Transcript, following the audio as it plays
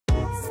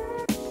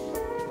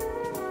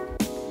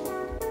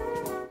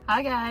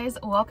Hi guys,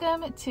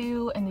 welcome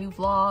to a new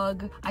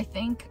vlog. I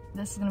think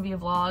this is gonna be a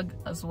vlog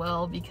as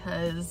well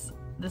because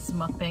this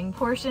mukbang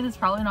portion is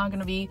probably not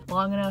gonna be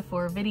long enough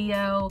for a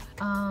video.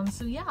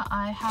 So yeah,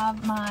 I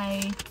have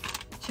my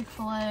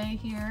Chick-fil-A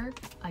here.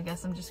 I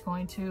guess I'm just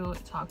going to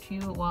talk to you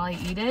while I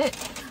eat it.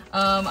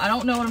 I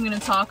don't know what I'm gonna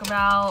talk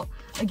about.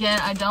 Again,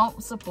 I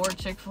don't support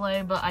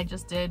Chick-fil-A, but I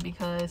just did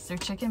because their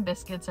chicken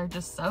biscuits are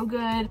just so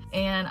good,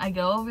 and I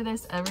go over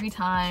this every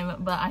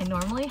time, but I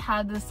normally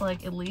had this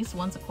like at least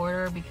once a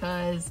quarter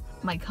because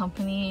my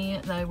company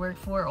that I work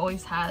for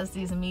always has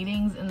these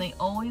meetings and they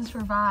always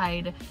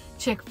provide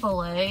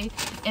Chick-fil-A,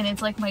 and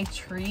it's like my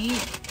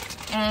treat.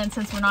 And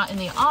since we're not in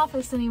the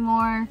office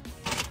anymore,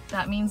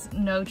 that means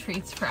no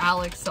treats for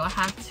Alex, so I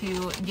have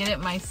to get it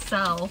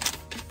myself.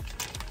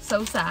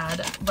 So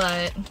sad,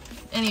 but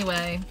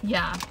anyway,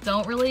 yeah,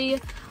 don't really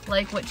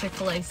like what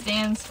Chick-fil-A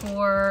stands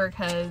for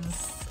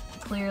because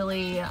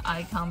clearly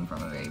I come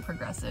from a very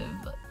progressive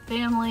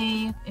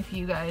family. If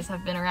you guys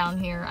have been around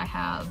here, I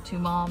have 2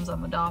 moms,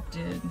 I'm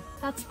adopted.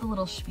 That's the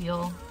little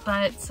spiel.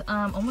 But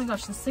oh my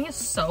gosh, this thing is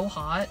so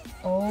hot.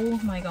 Oh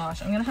my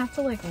gosh, I'm gonna have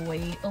to like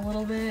wait a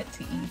little bit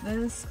to eat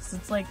this because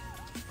it's like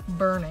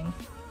burning.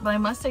 But I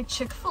must say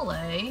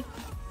Chick-fil-A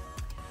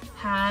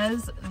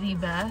has the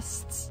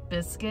best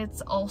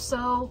biscuits.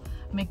 Also,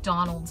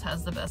 McDonald's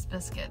has the best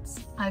biscuits.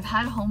 I've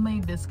had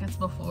homemade biscuits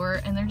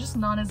before and they're just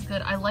not as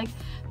good. I like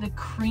the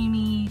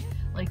creamy,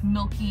 like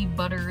milky,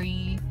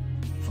 buttery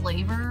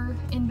flavor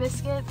in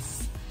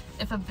biscuits.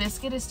 If a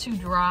biscuit is too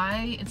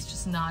dry, it's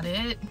just not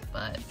it,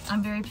 but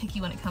I'm very picky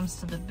when it comes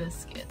to the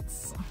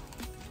biscuits.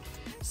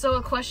 So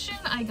a question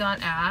I got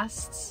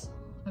asked,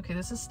 okay,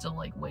 this is still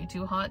like way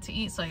too hot to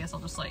eat, so I guess I'll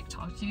just like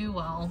talk to you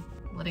while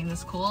letting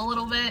this cool a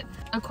little bit.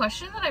 A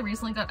question that I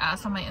recently got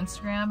asked on my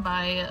Instagram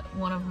by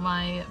one of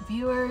my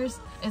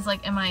viewers is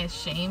like, am I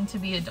ashamed to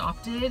be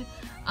adopted?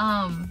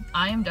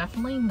 I am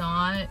definitely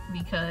not,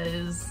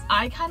 because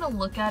I kind of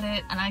look at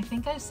it, and I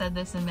think I've said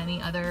this in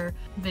many other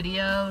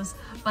videos,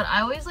 but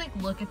I always like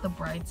look at the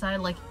bright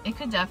side. Like, it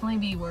could definitely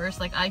be worse.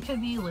 Like, I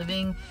could be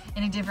living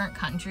in a different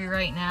country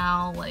right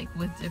now, like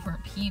with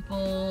different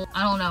people.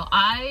 I don't know.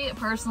 I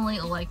personally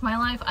like my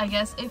life. I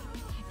guess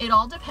it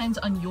all depends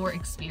on your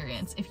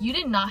experience. If you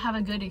did not have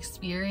a good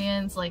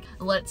experience, like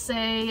let's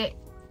say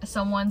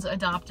someone's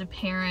adopted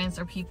parents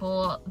or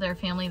people, their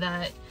family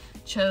that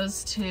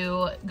chose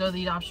to go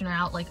the adoption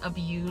route, like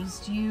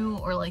abused you,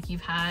 or like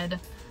you've had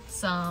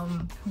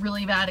some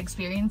really bad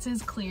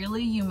experiences,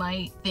 clearly you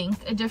might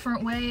think a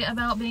different way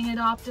about being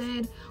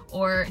adopted,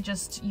 or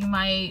just you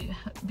might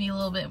be a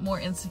little bit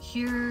more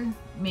insecure,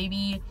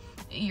 maybe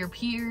your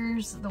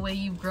peers, the way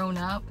you've grown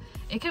up.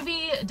 It could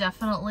be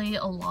definitely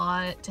a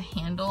lot to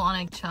handle on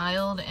a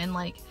child, and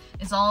like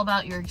it's all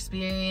about your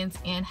experience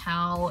and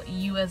how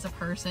you as a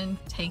person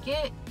take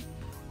it.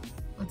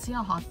 Let's see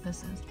how hot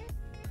this is.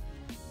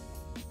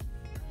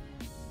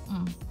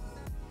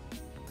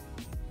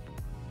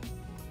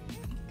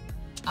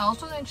 I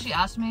also think she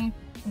asked me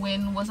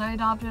when was I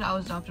adopted. I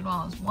was adopted when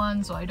I was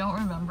 1, so I don't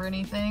remember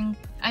anything.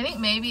 I think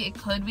maybe it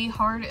could be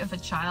hard if a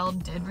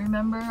child did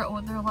remember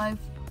what their life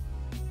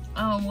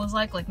was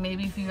like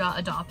maybe if you got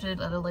adopted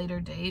at a later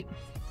date,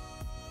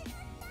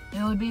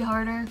 it would be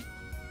harder.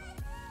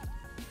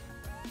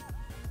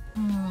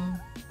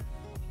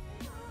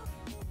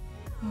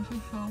 This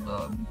is so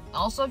good.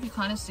 Also, if you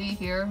kind of see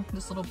here,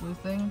 this little blue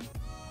thing,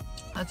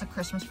 that's a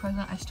Christmas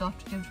present I still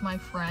have to give to my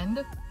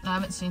friend. I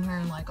haven't seen her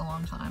in like a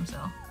long time,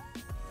 so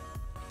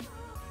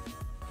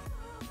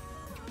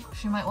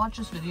she might watch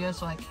this video,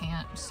 so I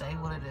can't say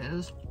what it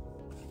is.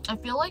 I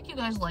feel like you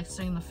guys like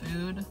seeing the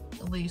food,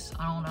 at least,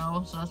 I don't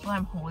know, so that's why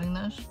I'm holding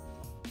this.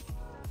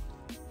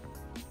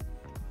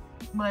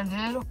 But I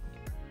did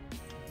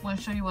want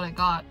to show you what I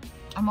got.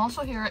 I'm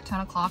also here at 10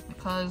 o'clock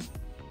because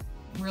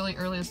really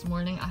early this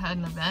morning I had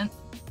an event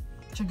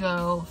to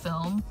go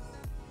film.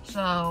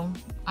 So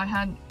I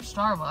had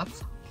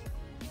Starbucks.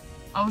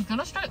 I was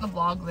gonna start the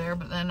vlog there,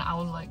 but then I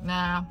was like,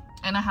 nah.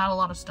 And I had a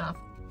lot of stuff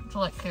to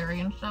like carry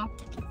and stuff.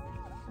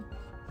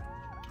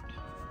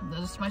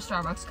 This is my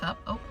Starbucks cup.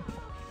 Oh,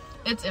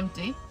 it's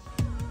empty.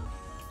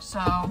 So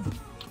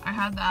I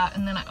had that,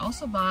 and then I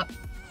also bought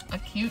a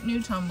cute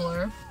new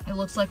tumbler. It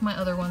looks like my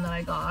other one that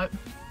I got.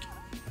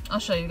 I'll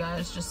show you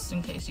guys just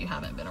in case you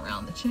haven't been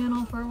around the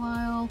channel for a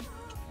while.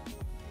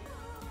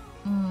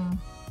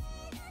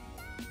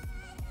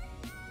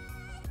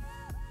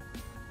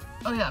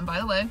 Oh yeah, and by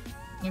the way,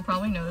 you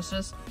probably noticed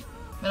this,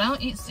 but I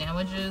don't eat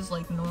sandwiches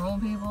like normal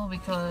people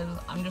because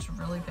I'm just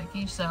really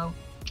picky. So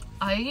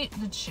I eat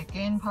the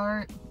chicken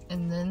part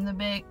and then the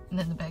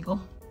bagel.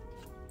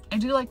 I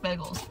do like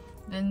bagels,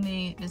 then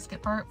the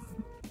biscuit part,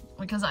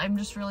 because I'm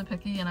just really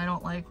picky and I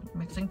don't like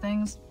mixing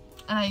things.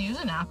 And I use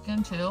a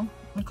napkin too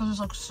because it's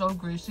like so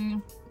greasy,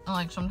 and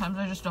like sometimes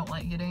I just don't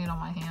like getting it on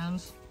my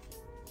hands.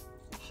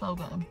 So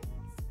good.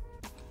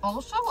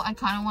 Also, I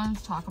kind of wanted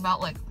to talk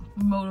about like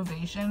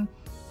motivation.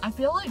 I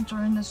feel like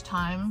during this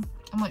time,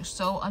 I'm like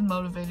so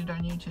unmotivated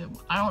on YouTube.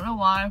 I don't know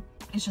why.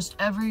 It's just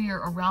every year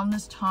around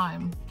this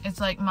time, it's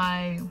like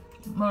my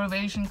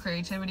motivation,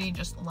 creativity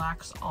just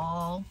lacks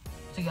all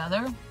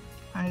together.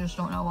 I just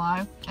don't know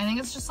why. I think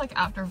it's just like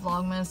after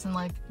Vlogmas, and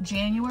like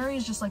January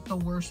is just like the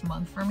worst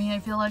month for me, I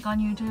feel like, on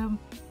YouTube.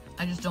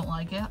 I just don't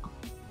like it.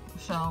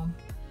 So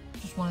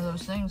just one of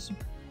those things.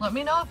 Let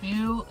me know if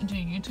you do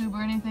YouTube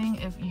or anything,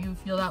 if you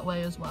feel that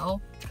way as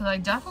well, because I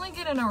definitely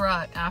get in a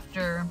rut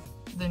after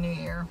the new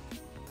year.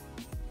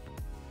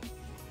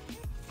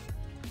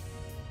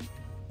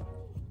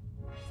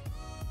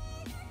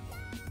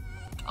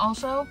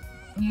 Also,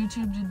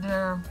 YouTube did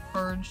their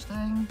purge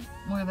thing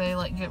where they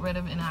like get rid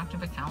of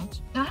inactive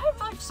accounts. And I have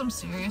like some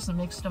serious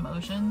mixed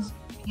emotions.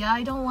 Yeah,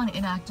 I don't want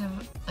inactive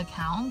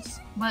accounts,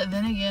 but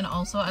then again,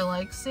 also I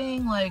like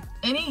seeing like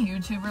any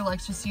YouTuber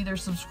likes to see their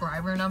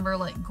subscriber number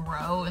like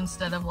grow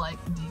instead of like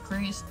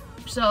decrease.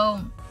 So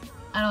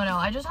I don't know,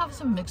 I just have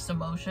some mixed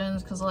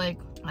emotions because like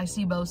I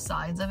see both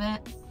sides of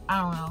it. I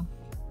don't know,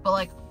 but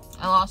like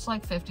I lost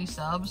like 50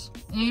 subs.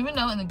 And even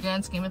though in the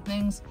grand scheme of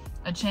things,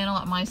 a channel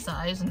at my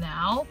size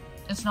now,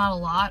 it's not a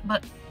lot,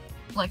 but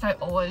like I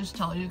always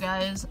tell you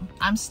guys,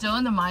 I'm still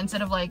in the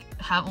mindset of like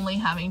only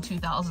having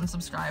 2,000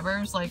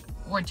 subscribers, like,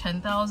 or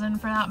 10,000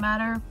 for that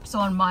matter.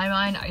 So in my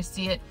mind, I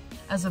see it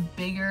as a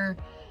bigger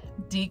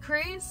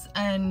decrease.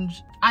 And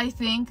I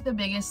think the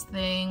biggest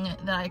thing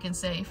that I can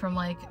say from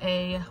like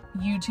a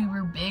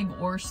YouTuber, big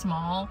or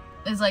small,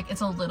 is like it's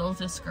a little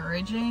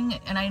discouraging.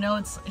 And I know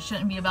it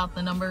shouldn't be about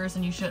the numbers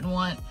and you shouldn't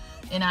want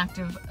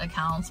inactive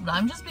accounts, but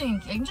I'm just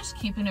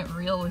keeping it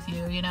real with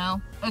you, you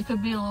know? It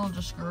could be a little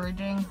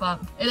discouraging,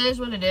 but it is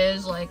what it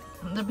is. Like,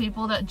 the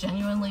people that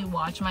genuinely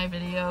watch my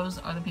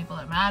videos are the people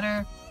that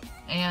matter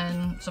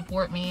and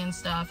support me and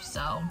stuff.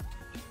 So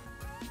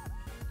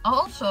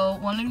also,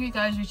 one of you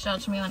guys reached out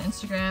to me on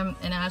Instagram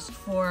and asked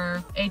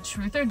for a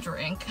truth or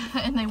drink,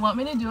 and they want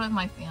me to do it with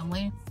my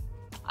family.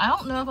 I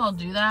don't know if I'll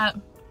do that.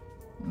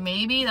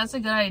 Maybe that's a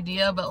good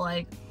idea, but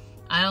like,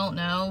 I don't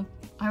know.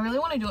 I really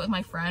want to do it with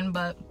my friend,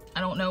 but I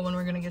don't know when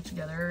we're gonna get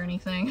together or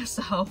anything,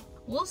 so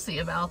we'll see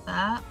about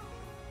that.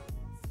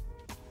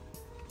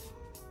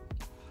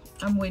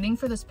 I'm waiting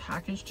for this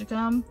package to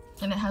come,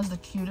 and it has the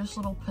cutest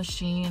little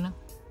Pasheen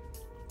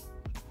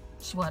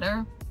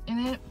sweater in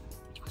it.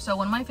 So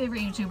one of my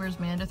favorite YouTubers,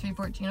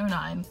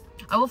 Manda31409,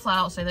 I will flat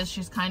out say this,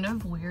 she's kind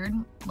of weird.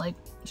 Like,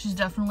 she's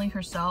definitely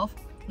herself.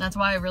 That's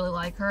why I really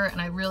like her, and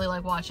I really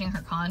like watching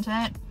her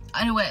content.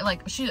 Anyway,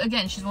 like, she's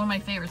one of my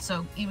favorites,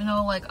 so even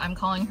though like I'm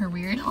calling her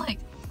weird, like,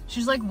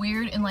 she's like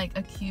weird in like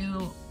a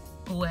cute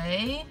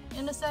way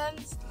in a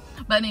sense.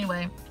 But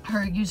anyway,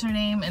 her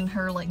username and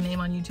her like name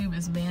on YouTube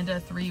is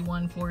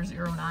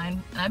Manda31409,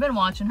 and I've been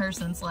watching her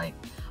since like,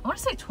 I want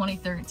to say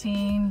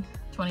 2013,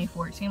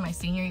 2014, my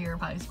senior year of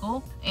high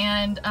school.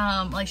 And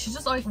like, she's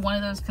just like one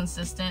of those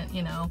consistent,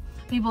 you know,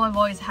 people I've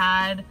always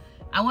had.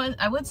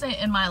 I would say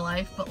in my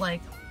life, but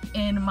like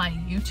in my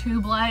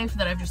YouTube life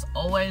that I've just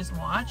always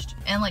watched.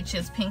 And like, she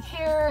has pink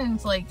hair, and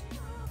it's like,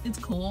 it's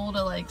cool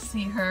to like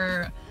see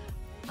her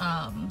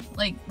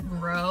like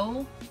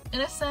grow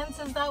in a sense.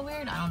 Is that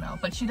weird? I don't know,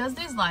 but she does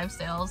these live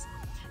sales,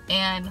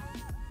 and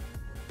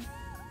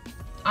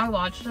I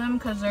watch them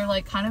because they're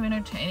like kind of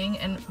entertaining,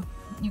 and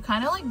you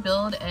kind of like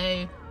build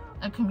a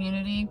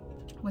community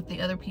with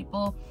the other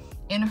people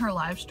in her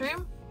live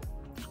stream.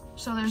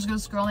 So there's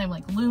this girl named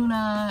like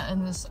Luna,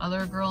 and this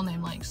other girl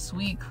named like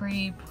Sweet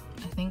Creep,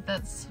 I think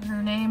that's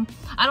her name.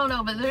 I don't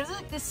know, but there's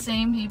like the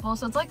same people,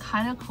 so it's like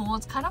kind of cool.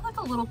 It's kind of like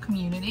a little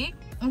community.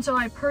 And so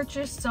I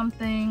purchased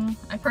something.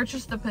 I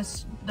purchased the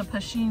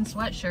Pasheen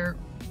sweatshirt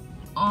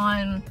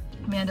on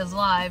Amanda's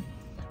live.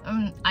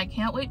 I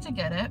can't wait to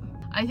get it.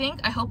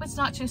 I hope it's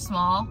not too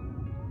small.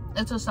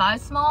 It's a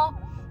size small,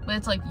 but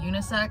it's like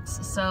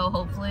unisex, so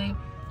hopefully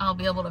I'll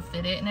be able to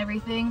fit it and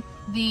everything.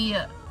 The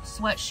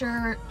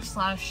sweatshirt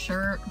slash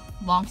shirt,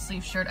 long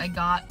sleeve shirt I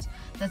got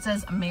that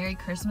says Merry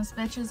Christmas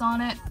Bitches on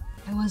it.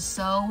 It was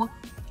so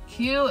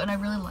cute and I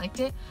really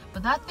liked it,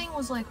 but that thing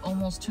was like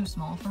almost too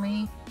small for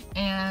me.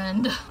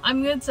 And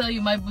I'm gonna tell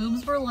you, my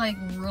boobs were like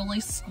really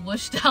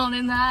squished down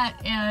in that,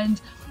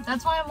 and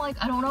that's why I'm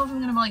like, I don't know if I'm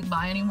gonna like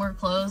buy any more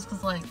clothes,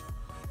 because like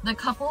the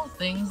couple of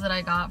things that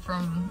I got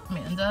from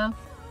Amanda,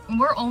 and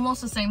we're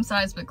almost the same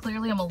size, but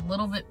clearly I'm a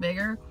little bit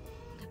bigger.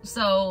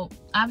 So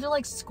I have to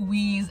like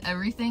squeeze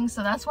everything.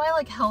 So that's why I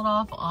like held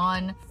off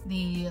on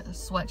the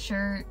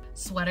sweater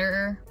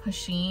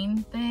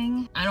Pasheen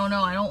thing. I don't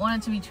know, I don't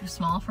want it to be too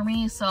small for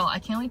me, so I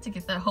can't wait to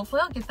get that.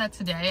 Hopefully I'll get that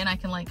today and I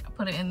can like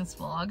put it in this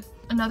vlog.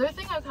 Another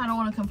thing I kind of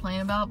want to complain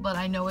about, but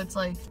I know it's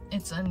like,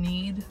 it's a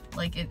need,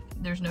 like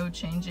there's no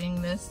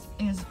changing this,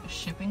 is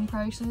shipping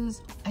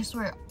prices. I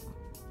swear,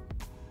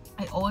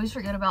 I always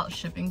forget about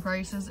shipping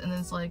prices, and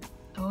it's like,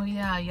 oh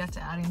yeah, you have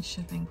to add in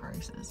shipping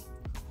prices.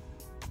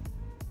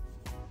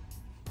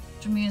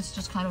 To me, it's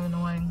just kind of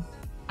annoying.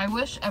 I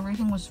wish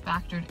everything was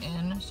factored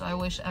in, so I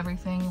wish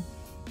everything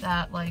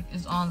that like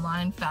is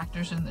online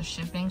factors in the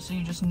shipping, so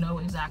you just know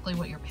exactly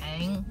what you're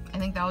paying. I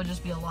think that would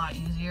just be a lot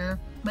easier.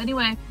 But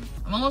anyway,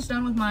 I'm almost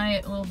done with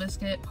my little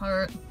biscuit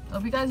part.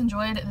 Hope you guys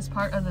enjoyed this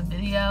part of the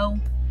video.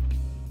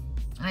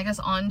 And I guess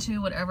on to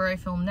whatever I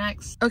film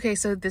next. Okay,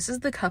 so this is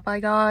the cup I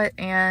got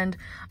and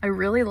I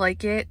really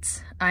like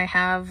it. I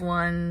have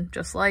one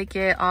just like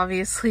it,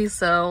 obviously,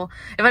 so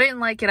if I didn't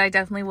like it, I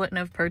definitely wouldn't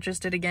have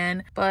purchased it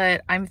again.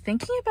 But I'm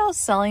thinking about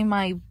selling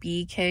my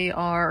BKR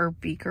or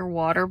beaker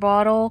water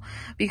bottle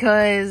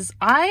because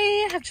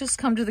I have just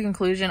come to the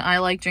conclusion I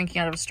like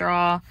drinking out of a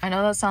straw. I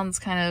know that sounds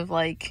kind of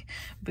like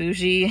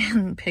bougie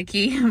and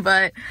picky,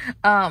 but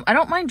I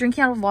don't mind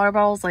drinking out of water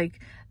bottles like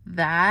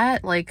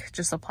that, like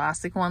just a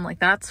plastic one, like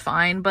that's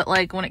fine. But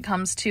like when it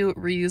comes to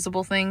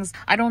reusable things,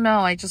 I don't know,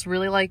 I just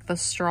really like the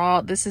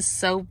straw. This is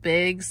so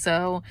big,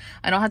 so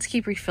I don't have to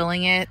keep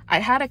refilling it. I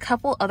had a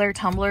couple other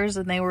tumblers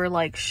and they were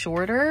like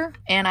shorter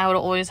and I would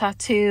always have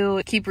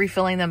to keep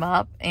refilling them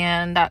up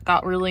and that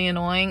got really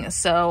annoying.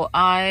 So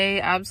I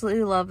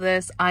absolutely love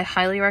this. I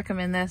highly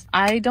recommend this.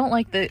 I don't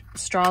like the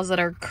straws that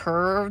are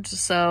curved,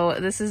 so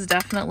this is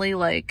definitely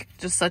like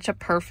just such a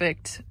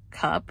perfect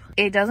cup.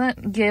 It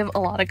doesn't give a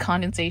lot of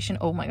condensation.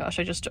 Oh my gosh,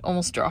 I just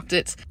almost dropped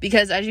it,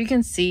 because as you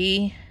can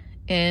see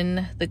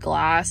in the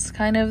glass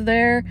kind of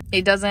there,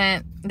 it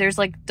doesn't, there's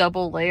like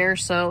double layer,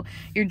 so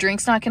your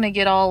drink's not gonna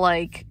get all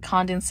like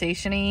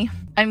condensation-y.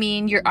 I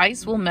mean, your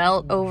ice will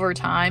melt over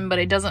time, but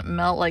it doesn't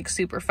melt like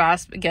super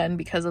fast, again,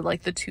 because of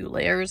like the 2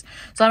 layers.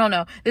 So I don't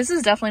know. This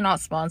is definitely not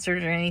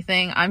sponsored or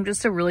anything. I'm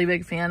just a really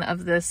big fan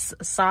of this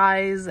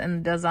size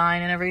and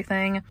design and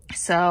everything.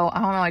 So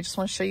I don't know. I just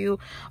want to show you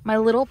my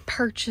little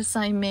purchase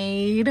I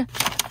made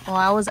while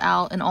I was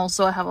out. And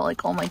also I have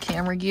like all my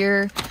camera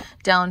gear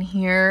down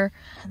here.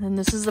 And then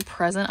this is the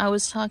present I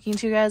was talking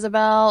to you guys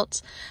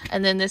about.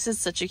 And then this is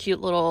such a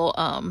cute little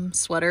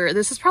sweater.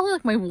 This is probably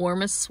like my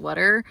warmest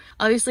sweater.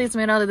 Obviously it's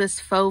made out of this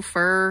faux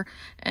fur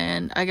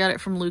and I got it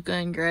from Luca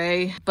and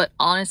Gray, but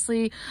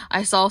honestly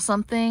I saw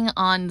something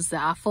on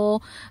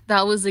Zaful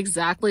that was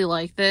exactly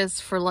like this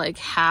for like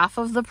half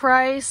of the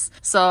price,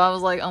 so I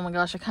was like, oh my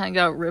gosh, I kind of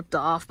got ripped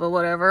off, but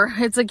whatever.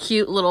 It's a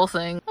cute little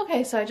thing.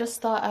 Okay, so I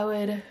just thought I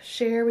would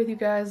share with you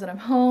guys that I'm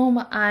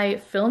home.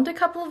 I filmed a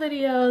couple of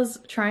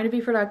videos trying to be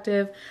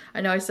productive.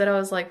 I know I said I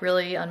was like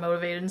really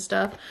unmotivated and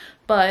stuff,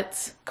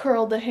 but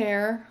curled the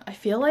hair. I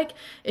feel like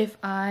if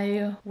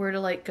I were to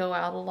like go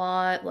out a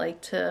lot,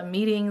 like to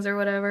meetings or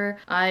whatever,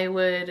 I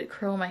would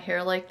curl my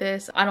hair like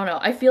this. I don't know.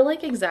 I feel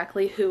like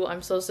exactly who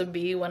I'm supposed to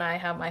be when I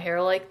have my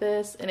hair like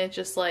this, and it's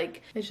just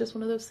like, it's just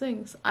one of those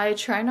things. I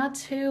try not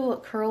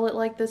to curl it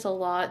like this a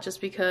lot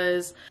just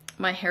because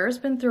my hair has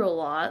been through a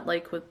lot,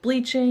 like with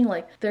bleaching.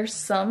 Like there's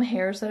some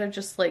hairs that are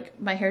just like,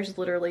 my hair's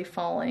literally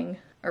falling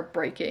or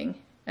breaking,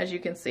 as you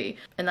can see,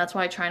 and that's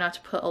why I try not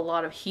to put a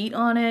lot of heat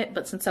on it.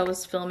 But since I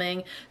was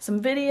filming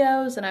some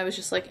videos and I was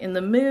just like in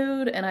the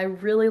mood and I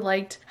really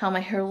liked how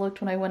my hair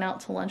looked when I went out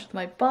to lunch with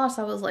my boss,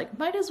 I was like,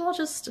 might as well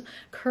just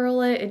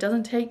curl it. It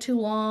doesn't take too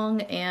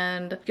long,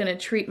 and I'm gonna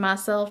treat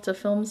myself to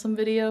film some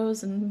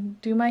videos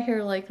and do my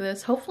hair like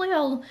this. Hopefully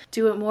I'll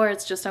do it more.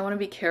 It's just I want to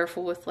be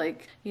careful with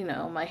like, you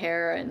know, my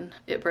hair and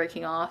it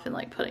breaking off and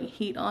like putting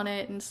heat on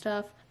it and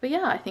stuff. But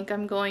yeah, I think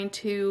I'm going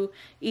to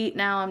eat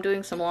now. I'm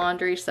doing some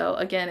laundry, so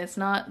again, it's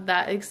not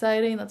that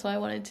exciting. That's why I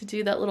wanted to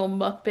do that little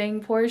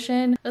mukbang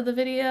portion of the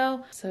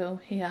video. So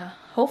yeah,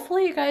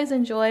 hopefully you guys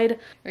enjoyed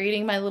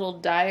reading my little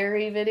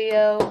diary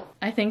video.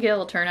 I think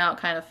it'll turn out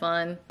kind of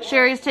fun.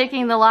 Sherry's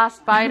taking the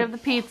last bite of the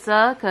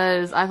pizza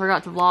because I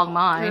forgot to vlog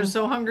mine. We were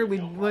so hungry we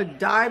would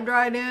dived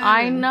right in.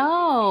 I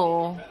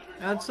know.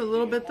 That's a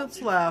little bit that's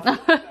left.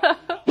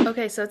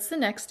 Okay, so it's the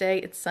next day,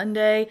 it's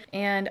Sunday,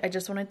 and I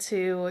just wanted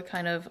to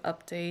kind of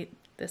update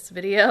this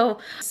video.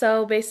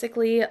 So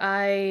basically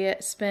I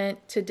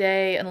spent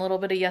today and a little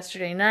bit of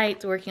yesterday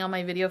night working on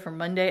my video for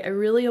Monday. I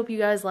really hope you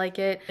guys like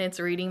it. It's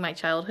reading my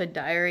childhood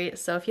diary,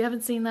 so if you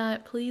haven't seen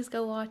that, please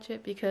go watch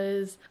it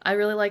because I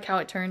really like how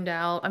it turned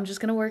out. I'm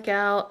just gonna work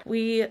out.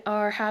 We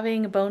are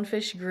having a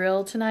bonefish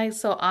grill tonight,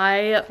 so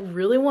I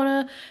really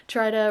want to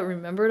try to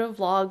remember to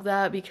vlog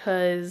that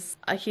because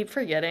I keep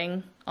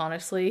forgetting.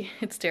 Honestly,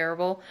 it's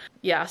terrible.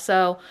 Yeah,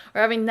 so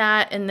we're having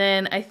that, and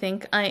then I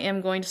think I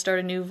am going to start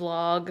a new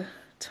vlog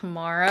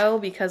tomorrow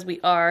because we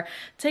are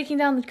taking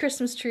down the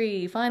Christmas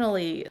tree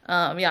finally.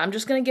 Yeah, I'm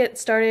just gonna get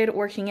started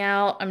working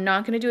out. I'm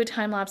not gonna do a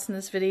time lapse in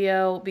this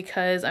video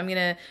because I'm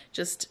gonna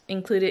just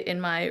include it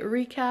in my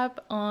recap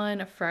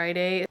on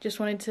Friday. Just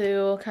wanted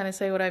to kind of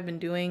say what I've been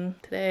doing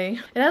today.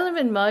 It hasn't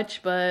been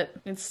much, but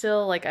it's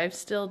still like I've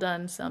still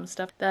done some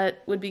stuff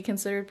that would be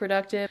considered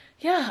productive.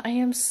 Yeah, I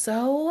am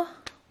so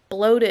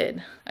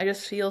bloated. I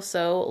just feel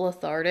so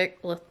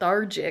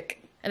lethargic.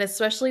 And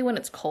especially when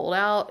it's cold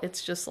out,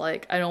 it's just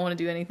like, I don't want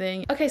to do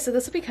anything. Okay, so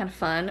this will be kind of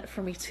fun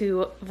for me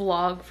to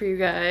vlog for you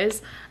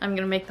guys. I'm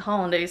gonna make the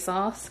hollandaise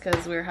sauce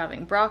because we're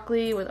having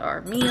broccoli with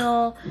our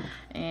meal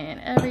and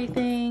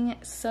everything.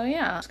 So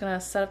yeah, I'm just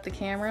gonna set up the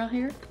camera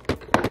here.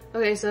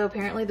 Okay, so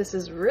apparently this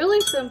is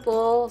really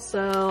simple.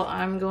 So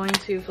I'm going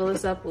to fill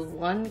this up with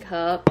 1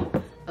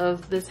 cup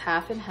of this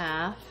half and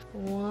half.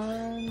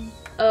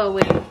 Oh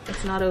wait,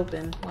 it's not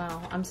open.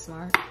 Wow, I'm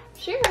smart.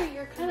 Sherry,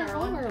 you're kind of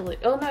home early.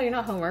 Oh no, you're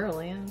not home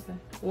early. Yeah, okay.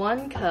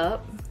 1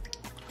 cup.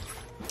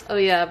 Oh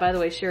yeah, by the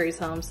way, Sherry's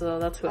home, so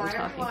that's who I'm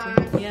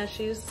talking to. Yeah,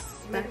 she's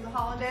making the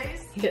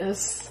hollandaise?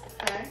 Yes.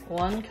 Okay.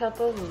 1 cup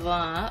of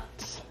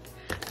that.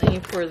 Then you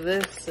pour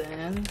this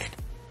in.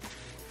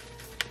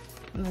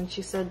 And then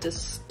she said to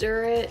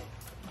stir it.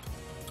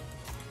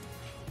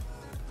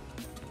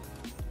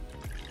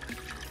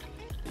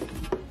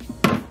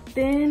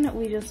 Then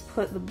we just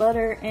put the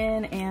butter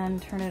in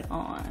and turn it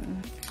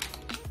on.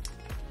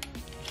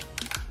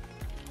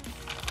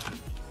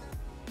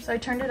 So I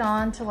turned it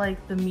on to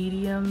like the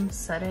medium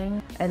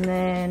setting, and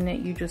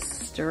then you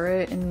just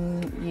stir it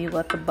and you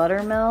let the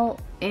butter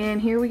melt.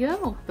 And here we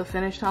go, the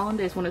finished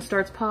hollandaise. When it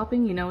starts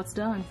popping, you know it's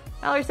done.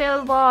 Valerie, say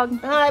hello to the vlog.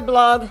 Hi,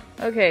 blog.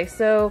 Okay,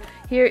 so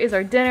here is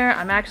our dinner.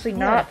 I'm actually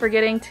not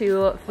forgetting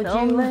to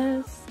film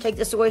this. Take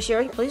this away,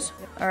 Sherry, please.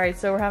 All right,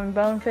 so we're having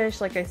bonefish,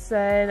 like I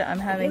said. I'm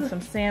having some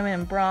salmon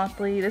and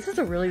broccoli. This is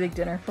a really big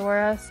dinner for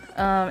us.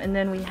 And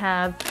then we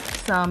have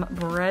some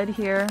bread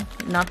here.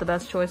 Not the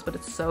best choice, but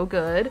it's so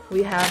good.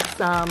 We have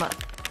some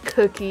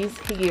cookies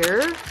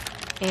here,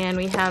 and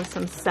we have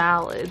some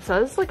salad. So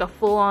this is like a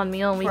full-on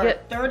meal, and we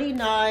get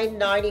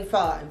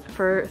 $39.95.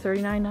 for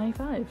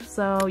 $39.95.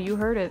 So you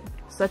heard it,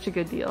 such a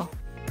good deal.